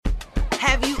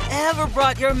Have you ever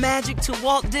brought your magic to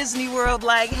Walt Disney World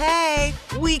like, hey,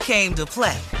 we came to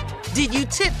play? Did you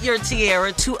tip your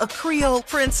tiara to a Creole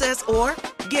princess or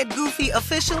get goofy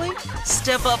officially?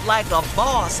 Step up like a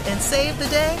boss and save the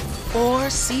day? Or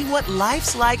see what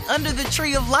life's like under the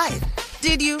tree of life?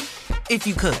 Did you? If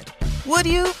you could. Would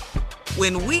you?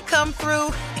 When we come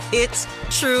through, it's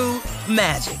true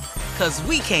magic. 'Cause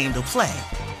we came to play.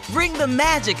 Bring the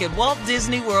magic at Walt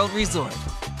Disney World Resort.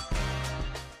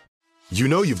 You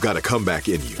know you've got a comeback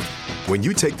in you. When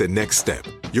you take the next step,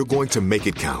 you're going to make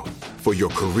it count. For your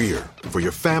career, for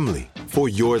your family, for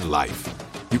your life.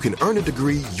 You can earn a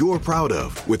degree you're proud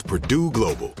of with Purdue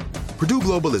Global. Purdue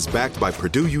Global is backed by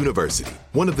Purdue University,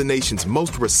 one of the nation's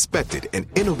most respected and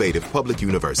innovative public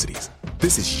universities.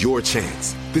 This is your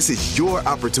chance. This is your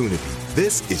opportunity.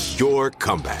 This is your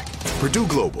comeback. Purdue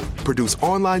Global, Purdue's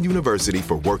online university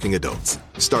for working adults.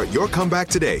 Start your comeback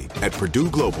today at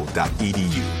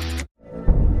purdueglobal.edu.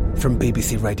 From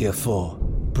BBC Radio 4,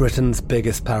 Britain's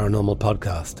biggest paranormal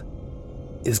podcast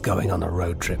is going on a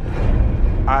road trip.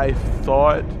 I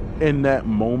thought in that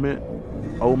moment,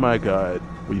 oh my God,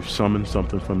 we've summoned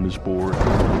something from this board.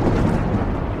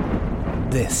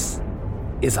 This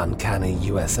is Uncanny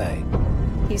USA.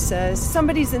 He says,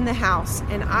 somebody's in the house,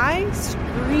 and I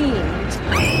screamed.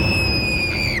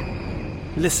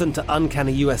 Listen to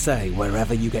Uncanny USA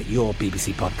wherever you get your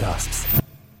BBC podcasts,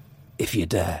 if you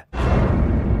dare.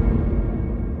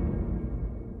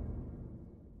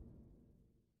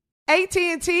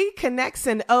 AT&T connects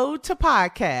an ode to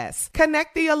podcasts.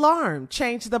 Connect the alarm.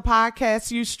 Change the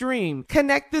podcast you stream.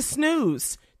 Connect the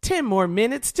snooze. 10 more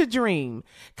minutes to dream.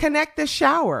 Connect the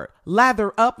shower.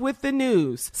 Lather up with the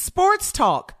news. Sports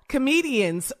talk,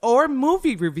 comedians, or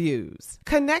movie reviews.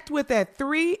 Connect with that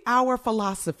 3-hour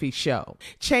philosophy show.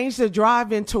 Change the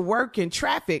drive into work in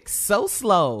traffic so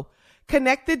slow.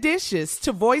 Connect the dishes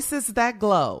to voices that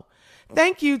glow.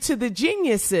 Thank you to the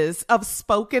geniuses of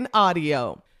spoken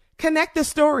audio. Connect the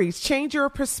stories, change your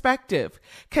perspective.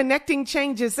 Connecting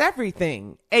changes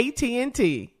everything.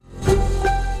 AT&T.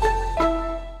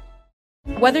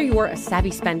 Whether you're a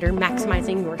savvy spender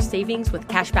maximizing your savings with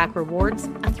cashback rewards,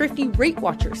 a thrifty rate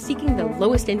watcher seeking the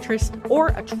lowest interest, or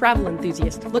a travel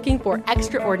enthusiast looking for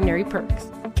extraordinary perks,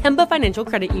 Kemba Financial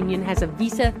Credit Union has a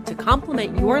visa to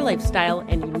complement your lifestyle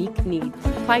and unique needs.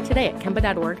 Apply today at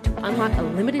Kemba.org to unlock a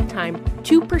limited-time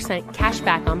 2% cash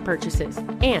back on purchases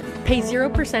and pay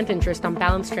 0% interest on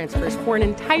balance transfers for an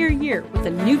entire year with a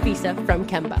new visa from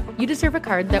Kemba. You deserve a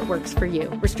card that works for you.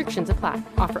 Restrictions apply.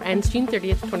 Offer ends June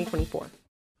 30th, 2024.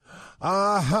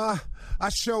 I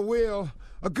sure will.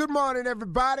 Good morning,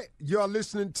 everybody. You're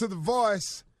listening to The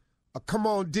Voice. Come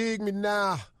on, dig me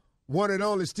now. One and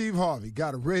only Steve Harvey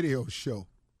got a radio show.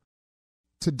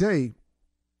 Today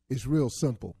is real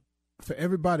simple. For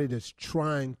everybody that's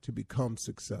trying to become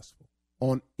successful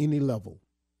on any level,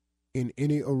 in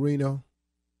any arena,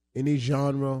 any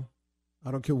genre,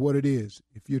 I don't care what it is,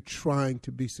 if you're trying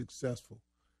to be successful,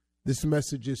 this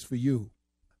message is for you.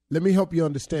 Let me help you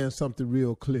understand something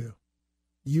real clear.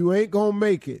 You ain't going to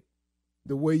make it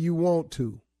the way you want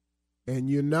to, and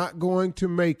you're not going to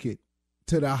make it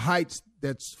to the heights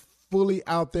that's fully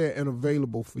out there and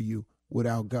available for you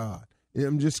without God. And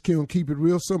I'm just going to keep it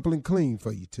real simple and clean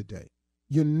for you today.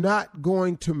 You're not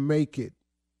going to make it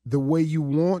the way you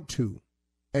want to,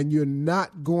 and you're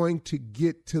not going to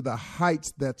get to the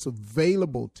heights that's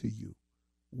available to you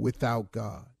without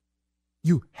God.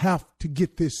 You have to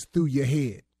get this through your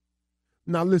head.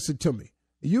 Now listen to me.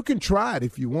 You can try it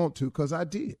if you want to, because I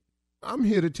did. I'm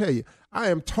here to tell you,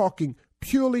 I am talking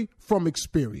purely from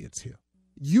experience here.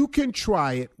 You can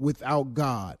try it without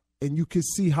God, and you can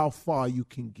see how far you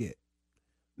can get.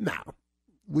 Now,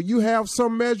 will you have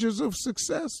some measures of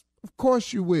success? Of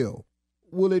course you will.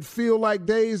 Will it feel like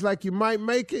days like you might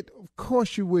make it? Of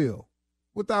course you will,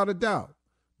 without a doubt.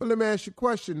 But let me ask you a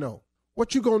question, though.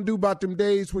 What you going to do about them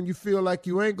days when you feel like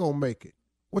you ain't going to make it?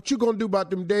 What you going to do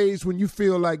about them days when you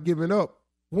feel like giving up?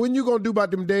 When you going to do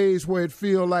about them days where it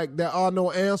feel like there are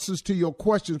no answers to your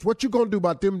questions? What you going to do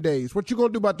about them days? What you going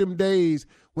to do about them days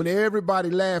when everybody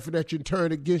laughing at you and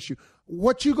turn against you?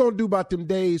 What you going to do about them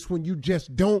days when you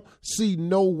just don't see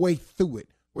no way through it?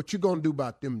 What you going to do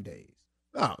about them days?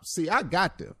 Oh, see, I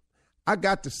got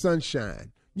the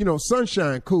sunshine. You know,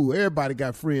 sunshine cool. Everybody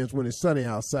got friends when it's sunny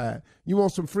outside. You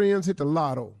want some friends? Hit the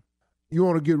lotto. You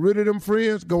want to get rid of them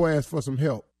friends? Go ask for some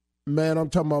help. Man, I'm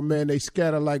talking about, man, they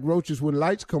scatter like roaches when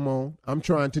lights come on. I'm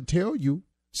trying to tell you.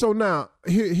 So now,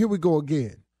 here we go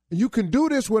again. You can do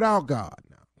this without God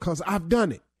now, because I've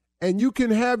done it. And you can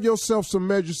have yourself some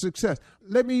measure of success.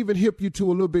 Let me even hip you to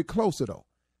a little bit closer, though.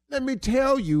 Let me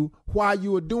tell you why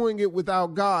you are doing it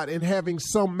without God and having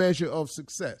some measure of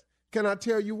success. Can I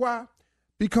tell you why?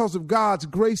 Because of God's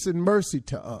grace and mercy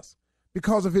to us.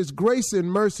 Because of his grace and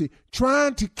mercy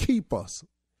trying to keep us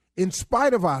in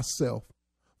spite of ourselves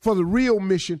for the real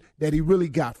mission that he really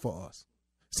got for us.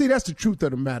 See, that's the truth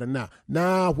of the matter now.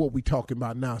 Now what we talking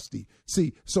about now, Steve.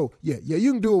 See, so yeah,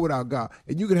 you can do it without God,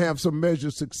 and you can have some measure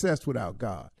of success without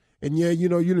God. And you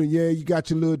got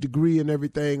your little degree and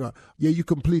everything, or you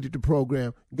completed the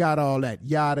program, got all that,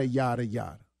 yada, yada,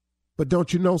 yada. But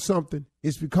don't you know something?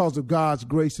 It's because of God's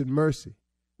grace and mercy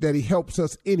that he helps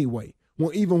us anyway,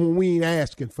 even when we ain't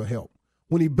asking for help.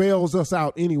 When he bails us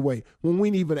out anyway, when we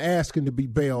ain't even asking to be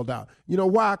bailed out. You know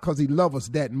why? Because he loves us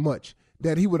that much,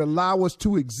 that he would allow us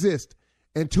to exist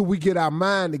until we get our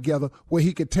mind together where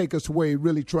he could take us where he's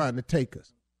really trying to take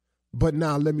us. But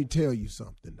now let me tell you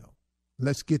something, though.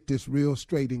 Let's get this real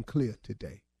straight and clear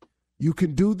today. You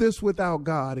can do this without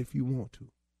God if you want to.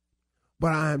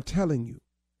 But I am telling you,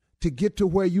 to get to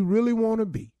where you really want to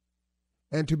be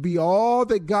and to be all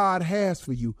that God has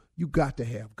for you, you got to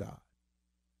have God.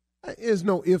 There's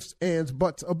no ifs, ands,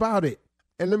 buts about it.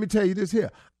 And let me tell you this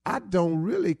here. I don't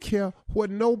really care what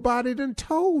nobody done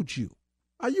told you.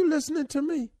 Are you listening to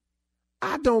me?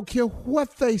 I don't care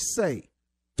what they say.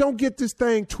 Don't get this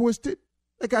thing twisted.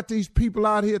 They got these people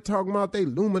out here talking about they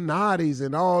Illuminatis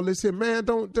and all this here. Man,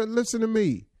 don't listen to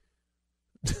me.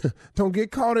 Don't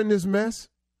get caught in this mess.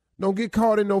 Don't get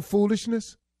caught in no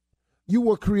foolishness. You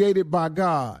were created by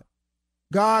God.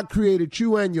 God created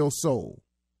you and your soul.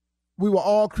 We were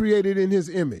all created in his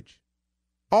image.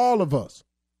 All of us.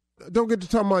 Don't get to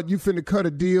talking about you finna cut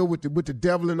a deal with the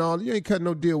devil and all. You ain't cutting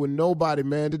no deal with nobody,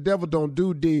 man. The devil don't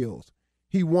do deals.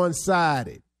 He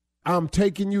one-sided. I'm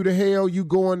taking you to hell, you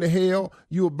going to hell,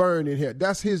 you'll burn in hell.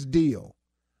 That's his deal.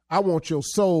 I want your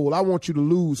soul. I want you to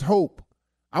lose hope.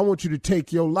 I want you to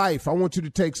take your life. I want you to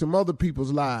take some other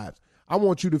people's lives. I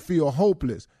want you to feel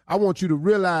hopeless. I want you to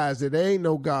realize that there ain't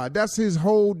no God. That's his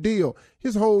whole deal.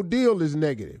 His whole deal is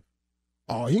negative.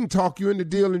 Oh, he can talk you into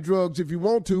dealing drugs if you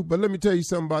want to, but let me tell you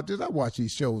something about this. I watch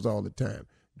these shows all the time.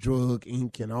 Drug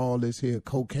Inc. and all this here,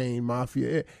 cocaine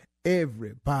mafia.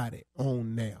 Everybody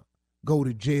on now go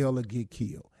to jail or get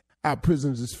killed. Our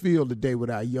prisoners feel today with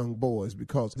our young boys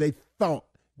because they thought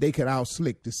they could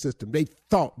outslick the system. They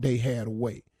thought they had a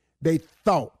way. They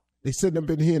thought. They sitting up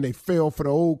in here and they fell for the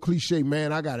old cliche,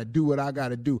 man, I got to do what I got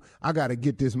to do. I got to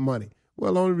get this money.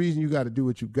 Well, the only reason you got to do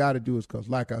what you got to do is because,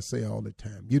 like I say all the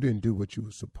time, you didn't do what you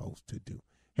were supposed to do.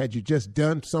 Had you just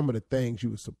done some of the things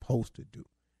you were supposed to do,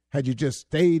 had you just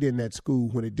stayed in that school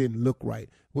when it didn't look right,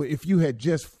 well, if you had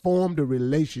just formed a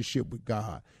relationship with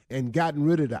God and gotten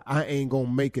rid of the I ain't going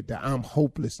to make it, the I'm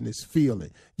hopelessness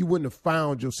feeling, you wouldn't have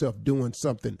found yourself doing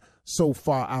something so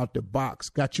far out the box,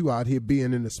 got you out here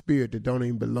being in a spirit that don't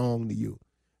even belong to you.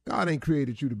 God ain't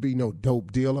created you to be no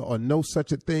dope dealer or no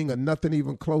such a thing or nothing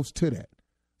even close to that.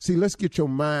 See, let's get your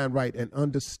mind right and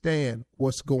understand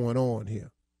what's going on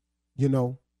here. You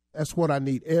know, that's what I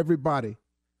need everybody.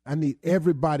 I need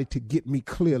everybody to get me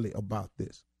clearly about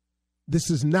this. This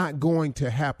is not going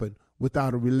to happen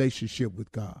without a relationship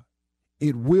with God.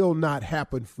 It will not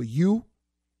happen for you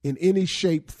in any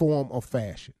shape, form, or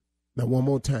fashion. Now, one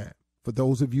more time, for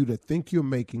those of you that think you're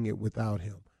making it without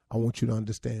him, I want you to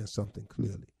understand something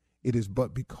clearly. It is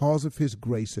but because of his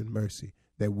grace and mercy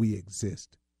that we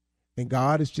exist. And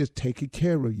God is just taking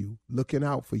care of you, looking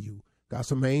out for you, got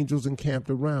some angels encamped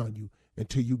around you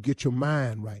until you get your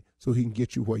mind right so he can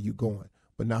get you where you're going.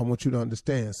 But now I want you to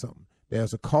understand something.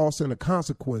 There's a cost and a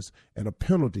consequence and a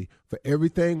penalty for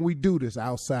everything we do that's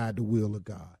outside the will of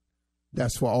God.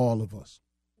 That's for all of us.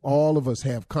 All of us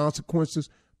have consequences,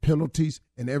 penalties,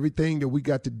 and everything that we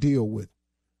got to deal with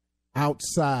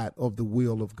outside of the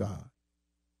will of God.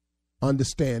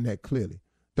 Understand that clearly.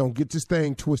 Don't get this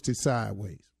thing twisted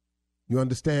sideways. You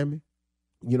understand me?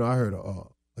 You know, I heard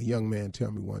a young man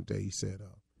tell me one day, he said,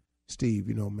 Steve,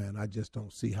 you know, man, I just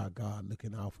don't see how God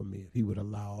looking out for me if he would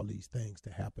allow all these things to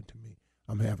happen to me.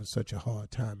 I'm having such a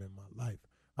hard time in my life.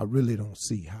 I really don't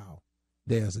see how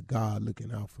there's a God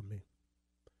looking out for me.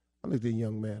 I looked at the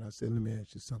young man. I said, let me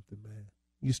ask you something, man.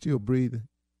 You still breathing?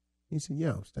 He said,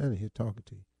 yeah, I'm standing here talking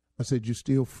to you. I said, you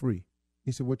still free?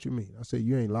 He said, what you mean? I said,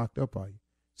 you ain't locked up, are you?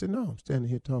 He said, no, I'm standing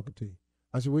here talking to you.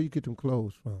 I said, where you get them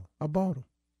clothes from? I bought them.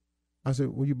 I said,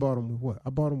 well, you bought them with what? I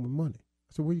bought them with money.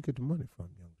 I said, where you get the money from,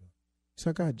 young man? He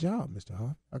said, I got a job, Mr.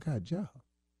 Harvey. I got a job.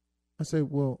 I said,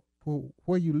 well,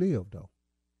 where you live, though?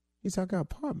 He said, I got an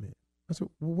apartment. I said,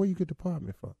 well, where you get the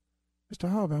apartment from? Mr.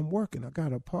 Harvey, I'm working. I got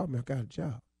an apartment. I got a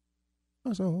job.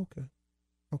 I said, oh, okay.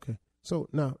 Okay. So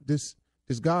now this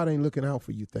God ain't looking out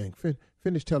for you thing.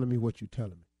 Finish telling me what you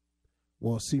telling me.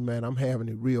 well, see, man, I'm having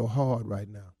it real hard right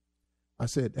now. I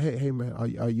said, hey, man,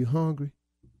 are you hungry?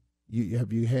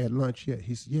 Have you had lunch yet?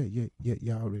 He said,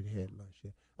 yeah, I already had lunch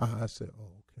yet. I said,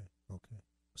 oh, okay.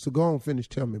 So go on, finish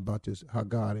telling me about this, how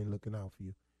God ain't looking out for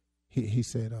you. He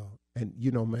said, and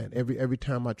you know, man, every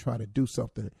time I try to do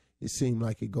something, it seemed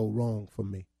like it go wrong for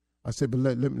me. I said, but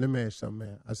let me ask you something,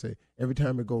 man. I said, every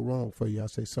time it go wrong for you, I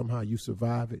say, somehow you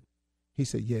survive it. He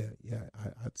said, yeah,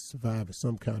 I survive it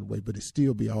some kind of way, but it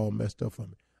still be all messed up for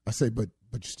me. I said, but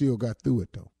you still got through it,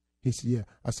 though. He said, yeah.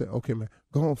 I said, okay, man,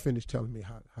 go on, finish telling me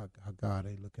how God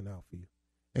ain't looking out for you.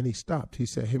 And he stopped. He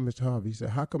said, hey, Mr. Harvey, he said,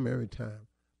 how come every time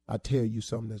I tell you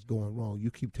something that's going wrong,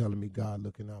 you keep telling me God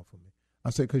looking out for me?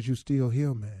 I said, because you still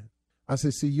here, man. I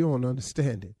said, see, you don't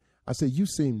understand it. I said, you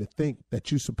seem to think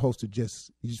that you're supposed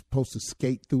to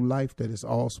skate through life, that it's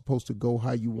all supposed to go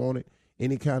how you want it,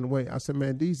 any kind of way. I said,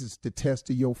 man, these is the test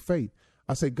of your faith.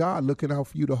 I said, God looking out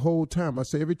for you the whole time. I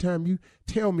said, every time you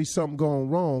tell me something going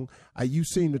wrong, you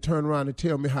seem to turn around and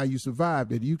tell me how you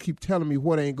survived it. You keep telling me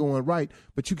what ain't going right,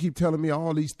 but you keep telling me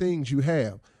all these things you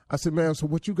have. I said, man, so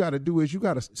what you got to do is you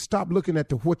got to stop looking at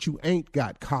the what you ain't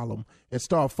got column and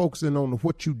start focusing on the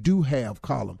what you do have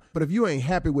column. But if you ain't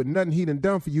happy with nothing he done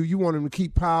done for you, you want him to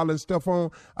keep piling stuff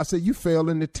on. I said, you failed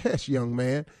in the test, young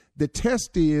man. The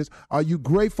test is, are you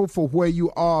grateful for where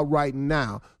you are right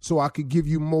now so I could give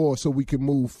you more so we can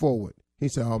move forward? He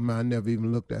said, oh, man, I never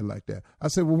even looked at it like that. I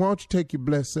said, well, why don't you take your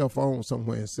blessed self on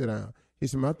somewhere and sit down? He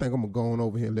said, man, I think I'm going to go on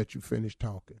over here and let you finish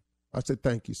talking. I said,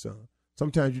 thank you, son.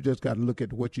 Sometimes you just got to look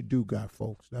at what you do got,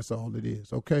 folks. That's all it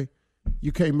is, okay?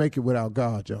 You can't make it without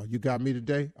God, y'all. You got me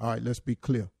today? All right, let's be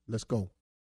clear. Let's go.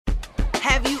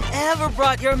 Have you ever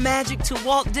brought your magic to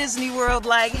Walt Disney World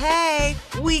like, hey,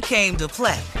 we came to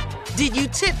play? Did you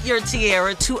tip your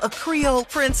tiara to a Creole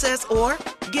princess or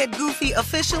get goofy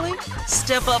officially?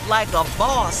 Step up like a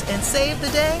boss and save the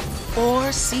day?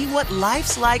 Or see what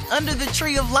life's like under the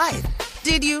tree of life?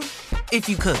 Did you? If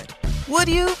you could. Would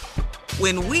you?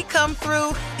 When we come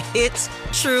through, it's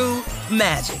true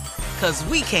magic. 'Cause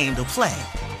we came to play.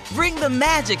 Bring the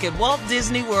magic at Walt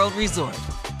Disney World Resort.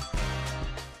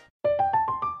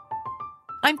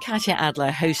 I'm Katya Adler,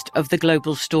 host of The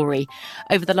Global Story.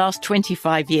 Over the last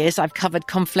 25 years, I've covered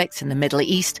conflicts in the Middle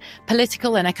East,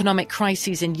 political and economic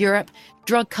crises in Europe,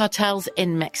 drug cartels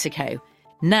in Mexico.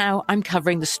 Now I'm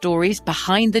covering the stories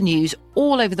behind the news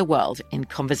all over the world in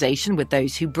conversation with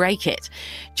those who break it.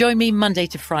 Join me Monday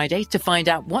to Friday to find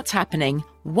out what's happening,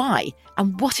 why,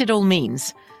 and what it all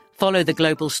means. Follow The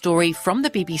Global Story from the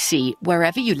BBC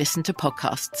wherever you listen to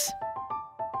podcasts.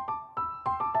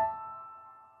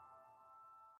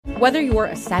 Whether you're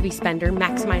a savvy spender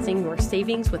maximizing your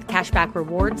savings with cashback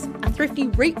rewards, a thrifty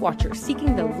rate watcher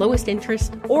seeking the lowest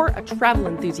interest, or a travel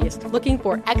enthusiast looking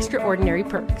for extraordinary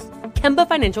perks, Kemba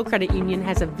Financial Credit Union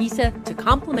has a visa to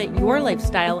complement your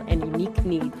lifestyle and unique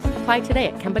needs. Apply today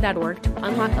at Kemba.org to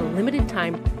unlock a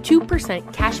limited-time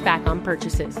 2% cash back on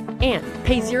purchases and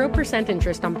pay 0%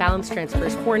 interest on balance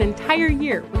transfers for an entire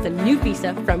year with a new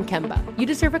visa from Kemba. You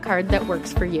deserve a card that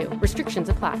works for you. Restrictions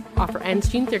apply. Offer ends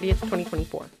June 30th,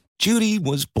 2024. Judy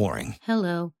was boring.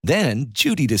 Hello. Then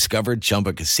Judy discovered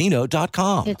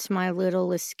ChumbaCasino.com. It's my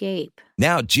little escape.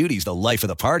 Now Judy's the life of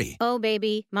the party. Oh,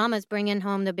 baby, mama's bringing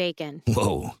home the bacon.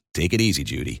 Whoa, take it easy,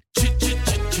 Judy.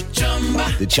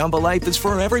 The Chumba life is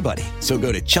for everybody. So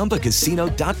go to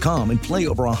ChumbaCasino.com and play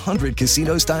over 100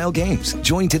 casino-style games.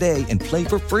 Join today and play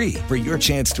for free for your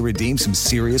chance to redeem some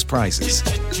serious prizes.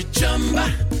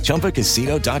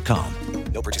 ChumbaCasino.com.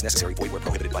 No purchase necessary. Void where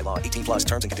prohibited by law. 18 plus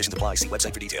terms and conditions apply. See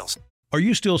website for details. Are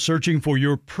you still searching for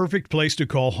your perfect place to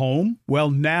call home?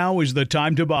 Well, now is the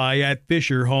time to buy at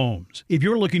Fisher Homes. If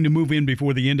you're looking to move in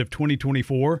before the end of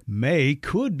 2024, May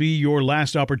could be your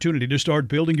last opportunity to start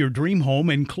building your dream home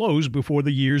and close before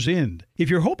the year's end. If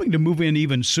you're hoping to move in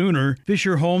even sooner,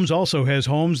 Fisher Homes also has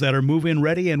homes that are move-in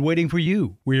ready and waiting for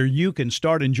you, where you can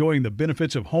start enjoying the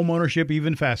benefits of homeownership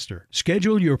even faster.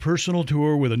 Schedule your personal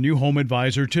tour with a new home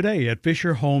advisor today at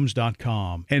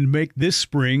FisherHomes.com and make this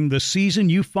spring the season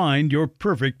you find your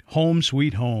perfect home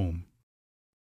sweet home.